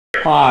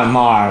Hi,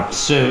 Mark.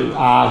 So,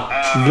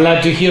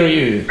 glad to hear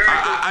you.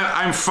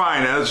 I'm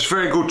fine. It's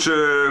very good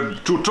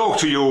to talk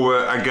to you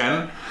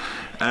again.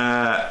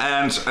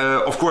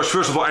 Of course,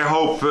 first of all, I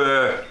hope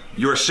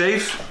you're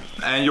safe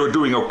and you're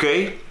doing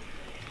okay.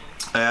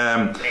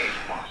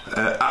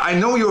 I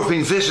know you have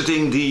been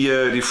visiting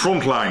the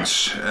front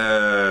lines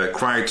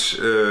quite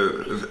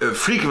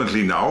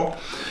frequently now,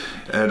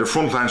 the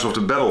front lines of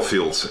the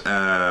battlefield.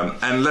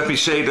 And let me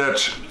say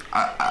that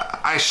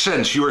I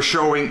sense you are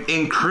showing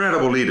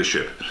incredible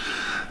leadership,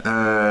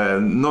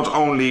 not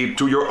only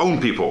to your own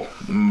people,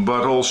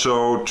 but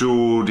also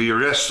to the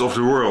rest of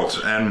the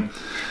world. And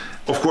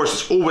of course,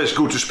 it's always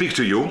good to speak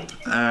to you,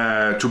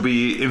 to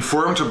be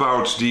informed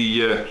about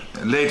the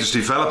latest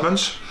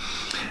developments,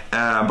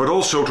 but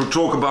also to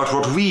talk about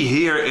what we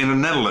here in the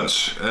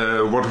Netherlands,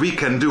 what we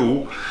can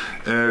do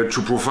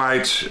to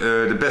provide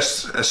the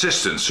best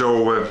assistance.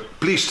 So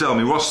please tell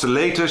me what's the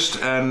latest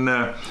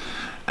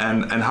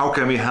and how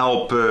can we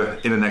help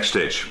in the next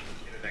stage?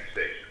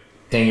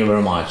 Thank you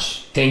very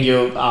much. Thank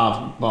you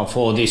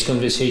for this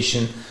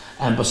conversation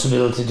and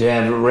possibility to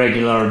have a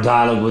regular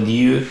dialogue with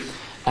you.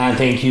 And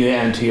thank you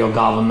and to your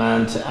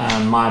government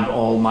and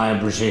all my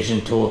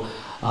appreciation to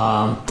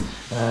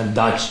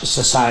Dutch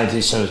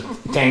society. So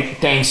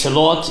thanks a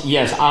lot.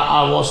 Yes,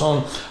 I was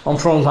on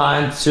front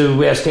line, so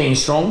we are staying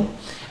strong.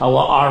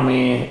 Our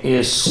army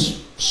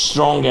is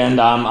strong, and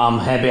I'm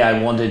happy.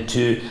 I wanted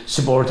to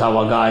support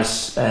our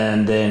guys,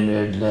 and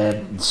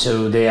then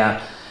so they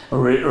are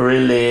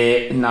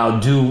really now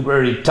do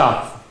very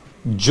tough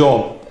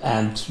job,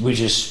 and which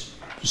is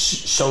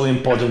so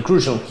important,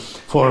 crucial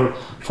for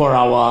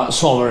our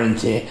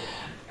sovereignty.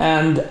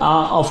 And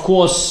of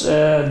course,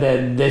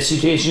 the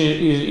situation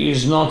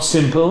is not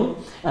simple,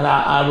 and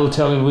I will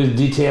tell you with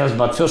details.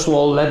 But first of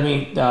all, let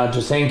me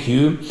to thank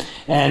you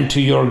and to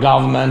your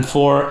government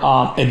for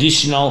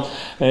additional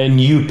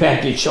new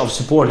package of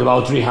support,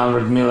 about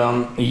 300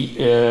 million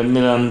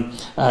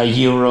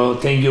euro.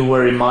 Thank you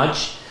very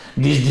much.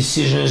 This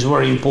decision is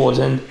very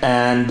important,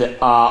 and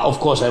of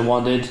course, I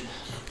wanted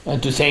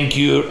to thank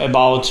you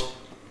about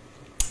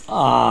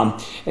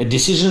a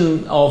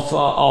decision of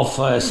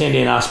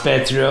sending us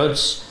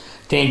patriots.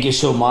 Thank you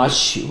so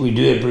much. We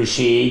do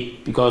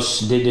appreciate,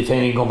 because the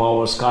defending of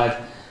our sky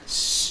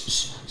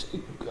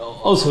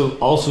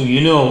also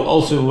you know,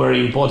 also very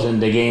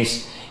important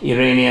against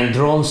Iranian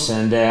drones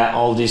and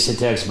all these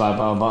attacks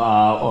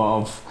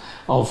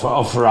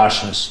of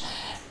Russians.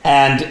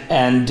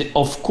 And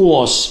of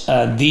course,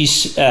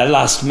 this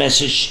last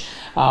message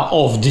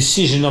of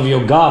decision of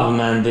your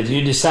government that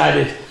you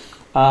decided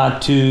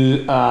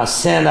to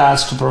send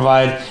us to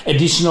provide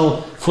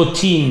additional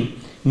 14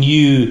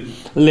 new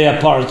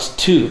Leopards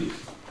 2.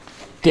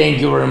 Thank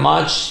you very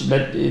much.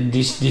 But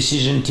this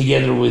decision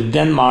together with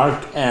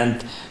Denmark,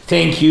 and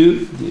thank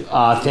you,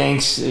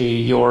 thanks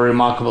your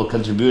remarkable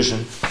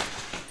contribution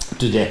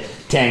to the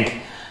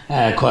tank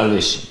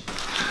coalition.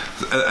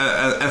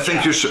 And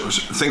thank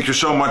you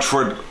so much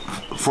for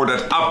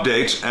that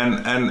update.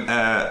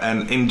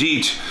 And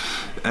indeed,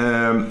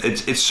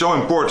 it's so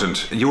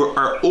important. You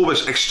are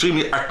always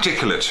extremely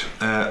articulate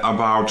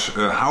about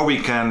how we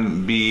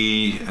can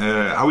be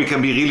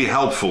really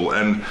helpful,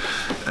 and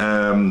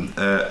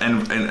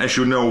as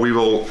you know, we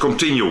will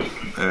continue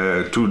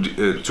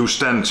to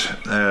stand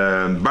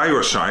by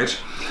your side,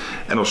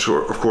 and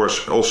also, of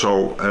course,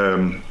 also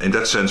in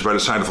that sense by the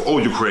side of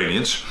all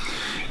Ukrainians.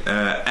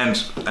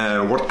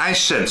 What I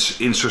sense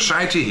in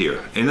society here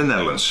in the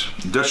Netherlands,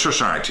 Dutch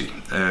society,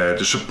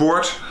 the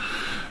support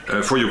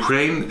for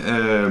Ukraine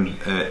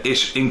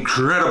is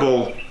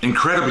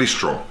incredibly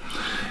strong.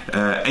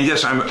 And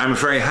yes, I'm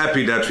very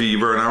happy that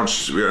we're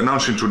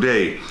announcing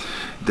today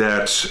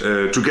that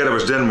together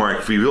with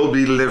Denmark we will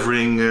be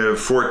delivering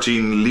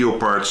 14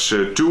 Leopards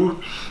 2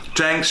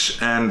 tanks,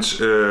 and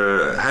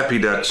happy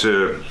that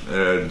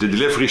the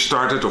delivery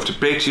started of the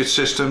Patriot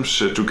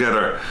systems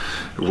together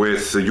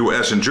with the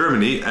US and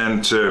Germany.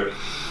 And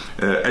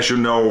as you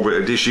know,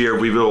 this year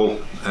we will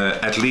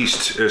at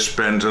least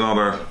spend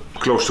another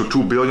close to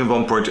 2 billion,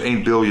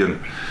 1.8 billion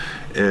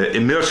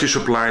in military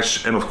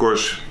supplies, and of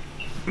course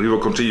we will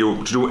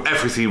continue to do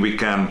everything we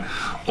can,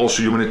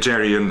 also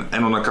humanitarian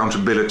and on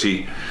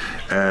accountability,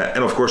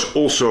 and of course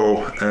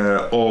also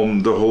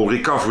on the whole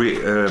recovery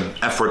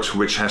effort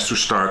which has to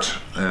start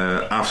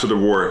after the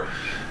war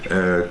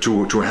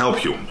to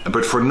help you.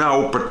 But for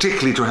now,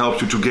 particularly to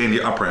help you to gain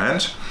the upper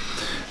hand.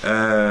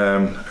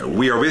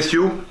 We are with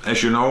you,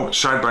 as you know,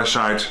 side by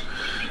side,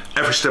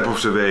 every step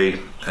of the way,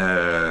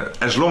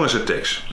 as long as it takes.